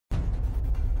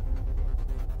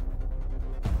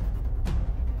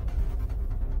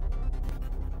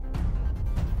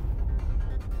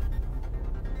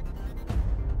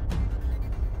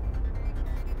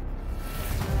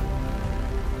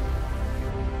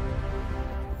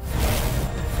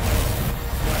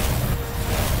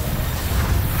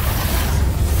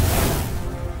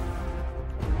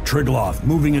Triglav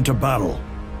moving into battle.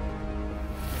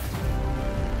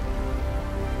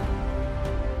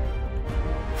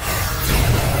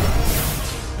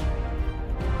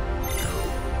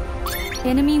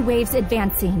 Enemy waves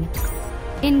advancing.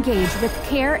 Engage with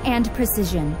care and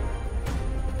precision.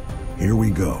 Here we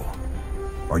go.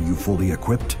 Are you fully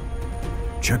equipped?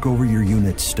 Check over your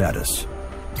unit's status.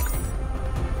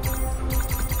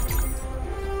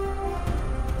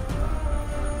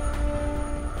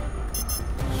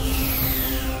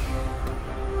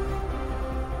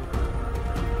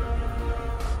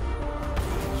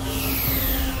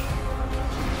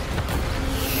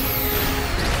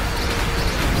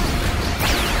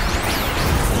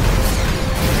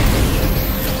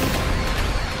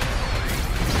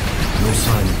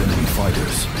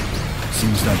 Fighters.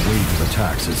 Seems that wave of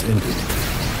attacks has ended.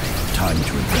 Time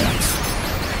to advance.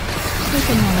 Take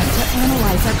a moment to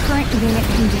analyze our current unit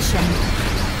condition.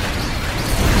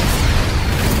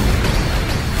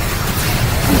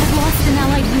 We have lost an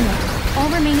allied unit. All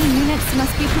remaining units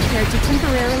must be prepared to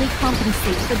temporarily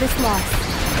compensate for this loss.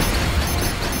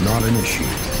 Not an issue.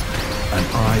 An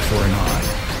eye for an eye.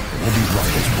 We'll be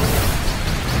right as well.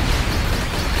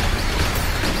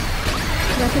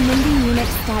 Recommending unit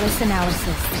status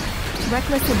analysis.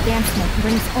 Reckless advancement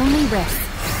brings only risk.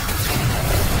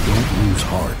 Don't lose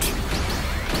heart.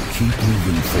 Keep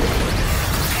moving forward.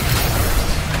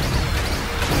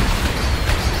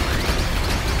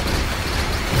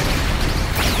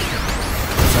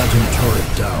 Phantom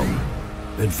turret down.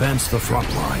 Advance the front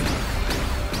line.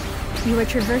 You are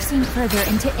traversing further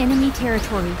into enemy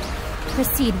territory.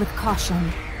 Proceed with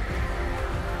caution.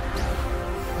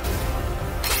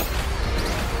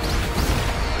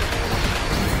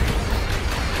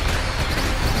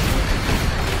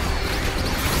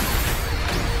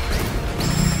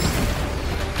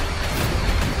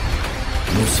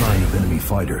 No sign of enemy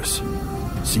fighters.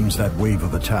 Seems that wave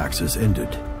of attacks has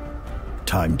ended.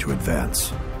 Time to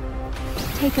advance.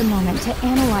 Take a moment to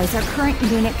analyze our current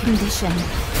unit condition.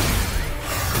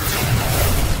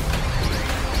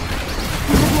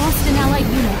 We have lost an allied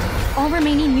unit. All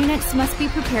remaining units must be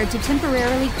prepared to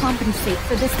temporarily compensate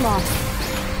for this loss.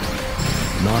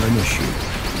 Not an issue.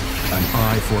 An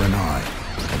eye for an eye.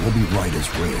 And we'll be right as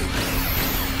rain.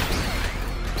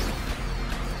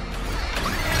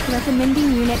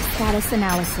 Recommending unit status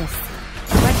analysis.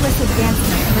 Reckless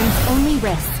advancement brings only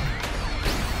risk.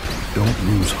 Don't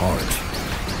lose heart.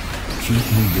 Keep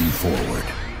moving forward.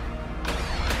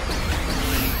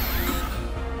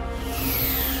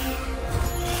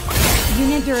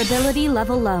 Unit durability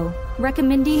level low.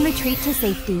 Recommending retreat to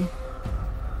safety.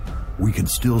 We can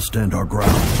still stand our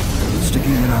ground.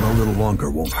 Sticking it out a little longer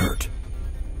won't hurt.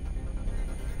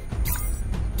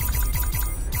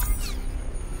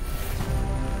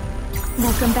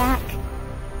 Welcome back.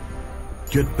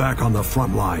 Get back on the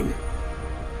front line.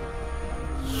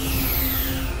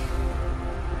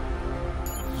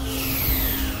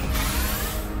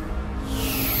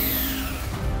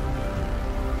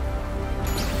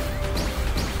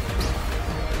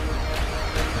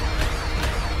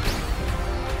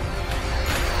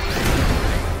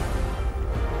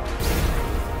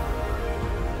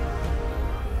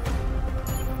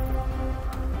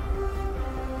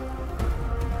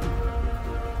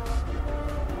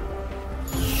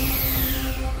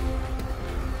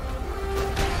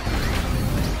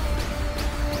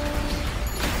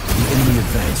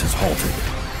 Advance is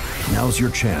halted. Now's your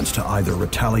chance to either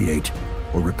retaliate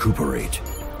or recuperate.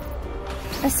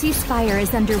 A ceasefire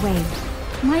is underway.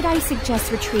 Might I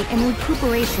suggest retreat and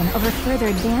recuperation over further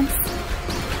advance?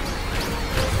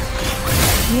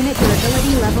 Unit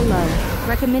durability level low.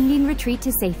 Recommending retreat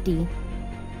to safety.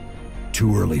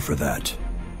 Too early for that.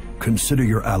 Consider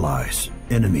your allies,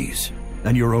 enemies,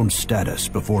 and your own status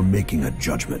before making a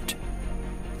judgment.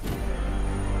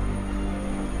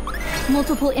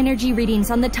 Multiple energy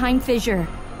readings on the time fissure.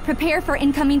 Prepare for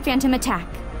incoming phantom attack.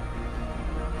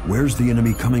 Where's the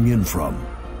enemy coming in from?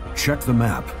 Check the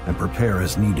map and prepare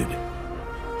as needed.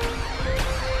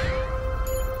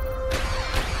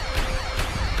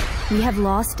 We have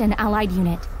lost an allied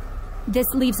unit. This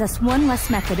leaves us one less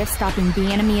method of stopping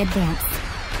the enemy advance.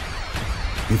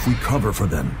 If we cover for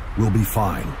them, we'll be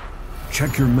fine.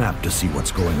 Check your map to see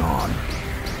what's going on.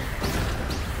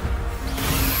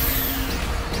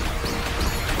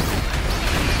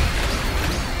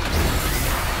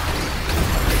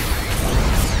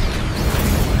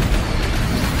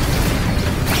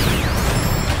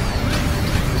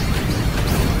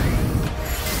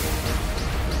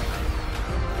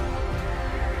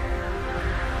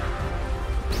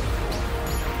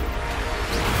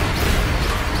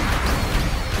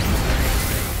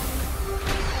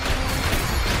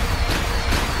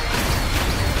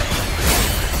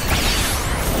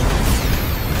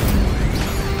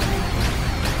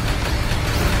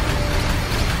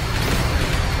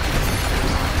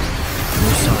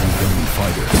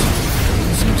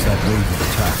 wave of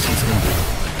attacks is ended.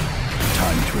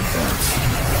 Time to advance.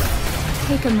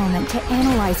 Take a moment to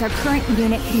analyze our current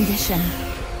unit condition.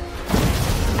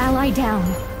 Ally down.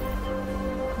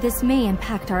 This may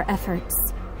impact our efforts.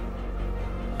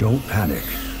 Don't panic.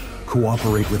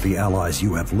 Cooperate with the allies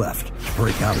you have left to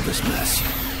break out of this mess.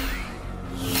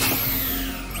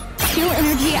 Skill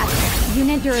energy active.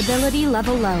 Unit durability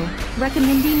level low.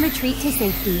 Recommending retreat to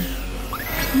safety.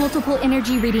 Multiple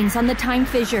energy readings on the time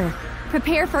fissure.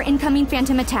 Prepare for incoming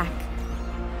phantom attack.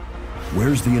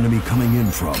 Where's the enemy coming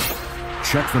in from?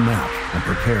 Check the map and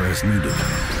prepare as needed.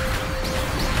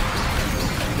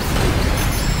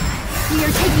 We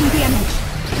are taking damage.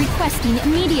 Requesting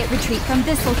immediate retreat from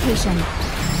this location.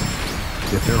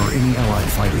 If there are any allied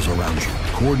fighters around you,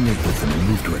 coordinate with them and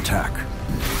move to attack.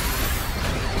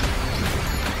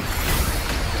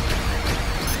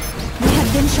 We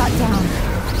have been shot down.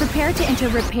 Prepare to enter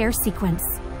repair sequence.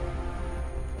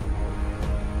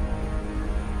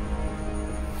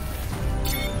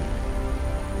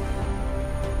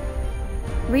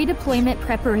 Redeployment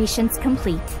preparations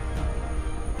complete.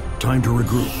 Time to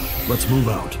regroup. Let's move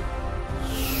out.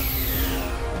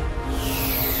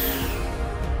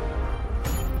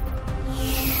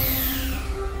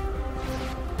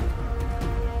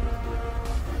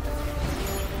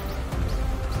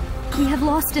 We have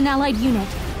lost an allied unit.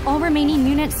 All remaining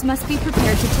units must be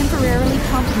prepared to temporarily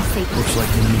compensate. Looks like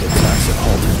enemy attacks have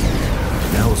halted.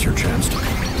 Now is your chance to...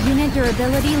 Unit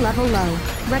durability level low.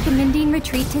 Recommending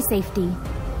retreat to safety.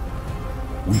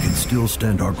 We can still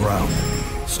stand our ground.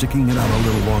 Sticking it out a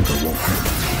little longer won't hurt.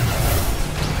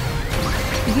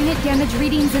 Unit damage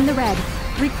readings in the red.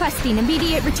 Requesting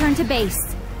immediate return to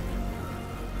base.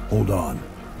 Hold on.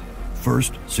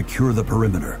 First, secure the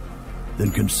perimeter.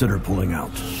 Then consider pulling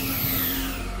out.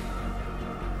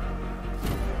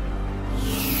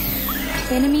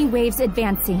 Enemy waves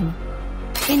advancing.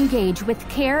 Engage with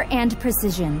care and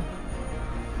precision.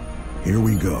 Here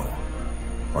we go.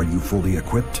 Are you fully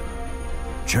equipped?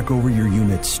 Check over your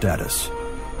unit's status.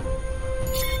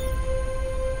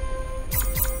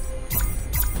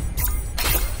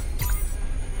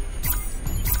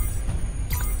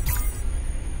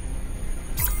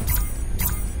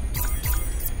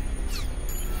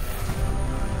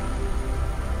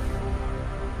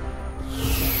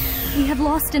 We have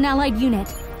lost an allied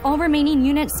unit. All remaining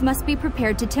units must be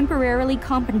prepared to temporarily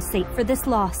compensate for this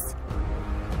loss.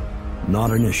 Not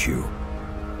an issue.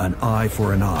 An eye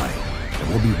for an eye. It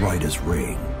will be right as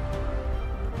rain.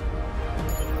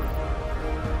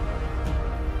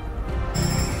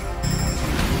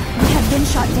 We have been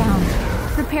shot down.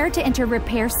 Prepare to enter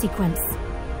repair sequence.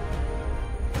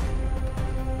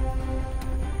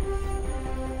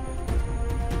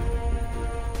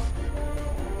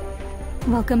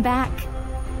 Welcome back.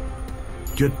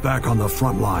 Get back on the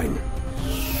front line.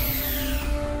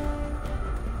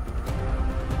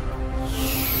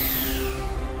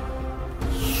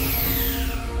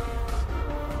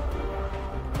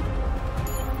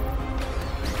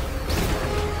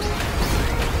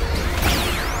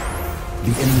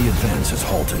 The enemy advance has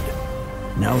halted.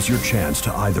 Now's your chance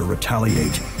to either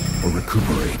retaliate or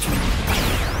recuperate.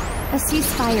 A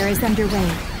ceasefire is underway.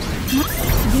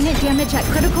 Unit damage at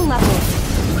critical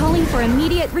levels. Calling for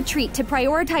immediate retreat to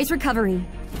prioritize recovery.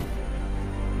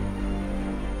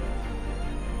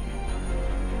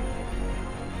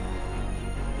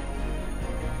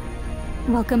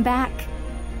 Welcome back.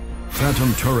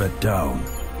 Phantom turret down.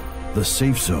 The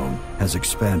safe zone has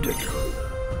expanded.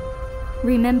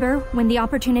 Remember, when the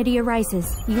opportunity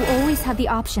arises, you always have the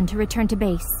option to return to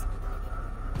base.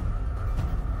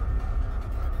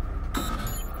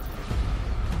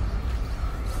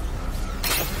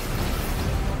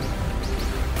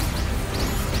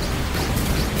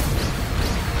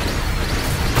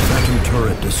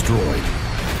 Turret destroyed.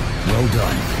 Well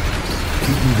done.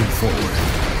 Keep moving forward.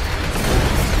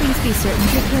 Please be certain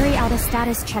to carry out a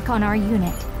status check on our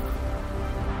unit.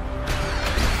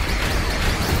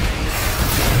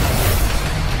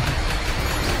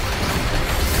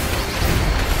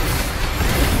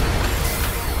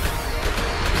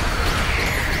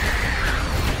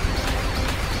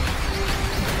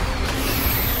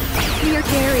 Rear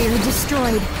carrier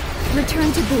destroyed.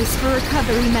 Return to base for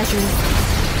recovery measures.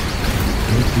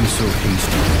 Don't be so hasty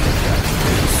to get back to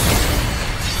base.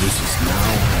 This is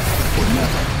now or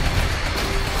never.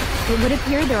 It would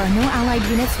appear there are no allied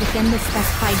units within the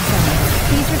specified zone.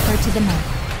 Please refer to the map.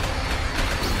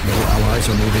 No allies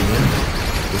are moving in?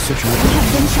 The situation... We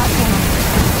have been shot down.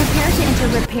 Prepare to enter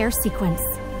repair sequence.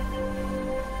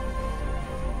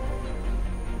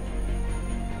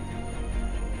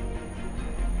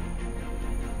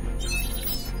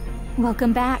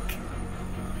 Welcome back.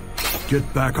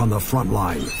 Get back on the front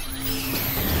line.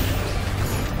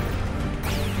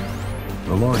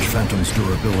 The large Phantom's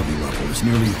durability level is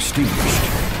nearly extinguished.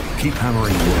 Keep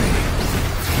hammering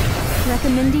away.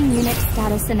 Recommending unit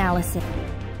status analysis.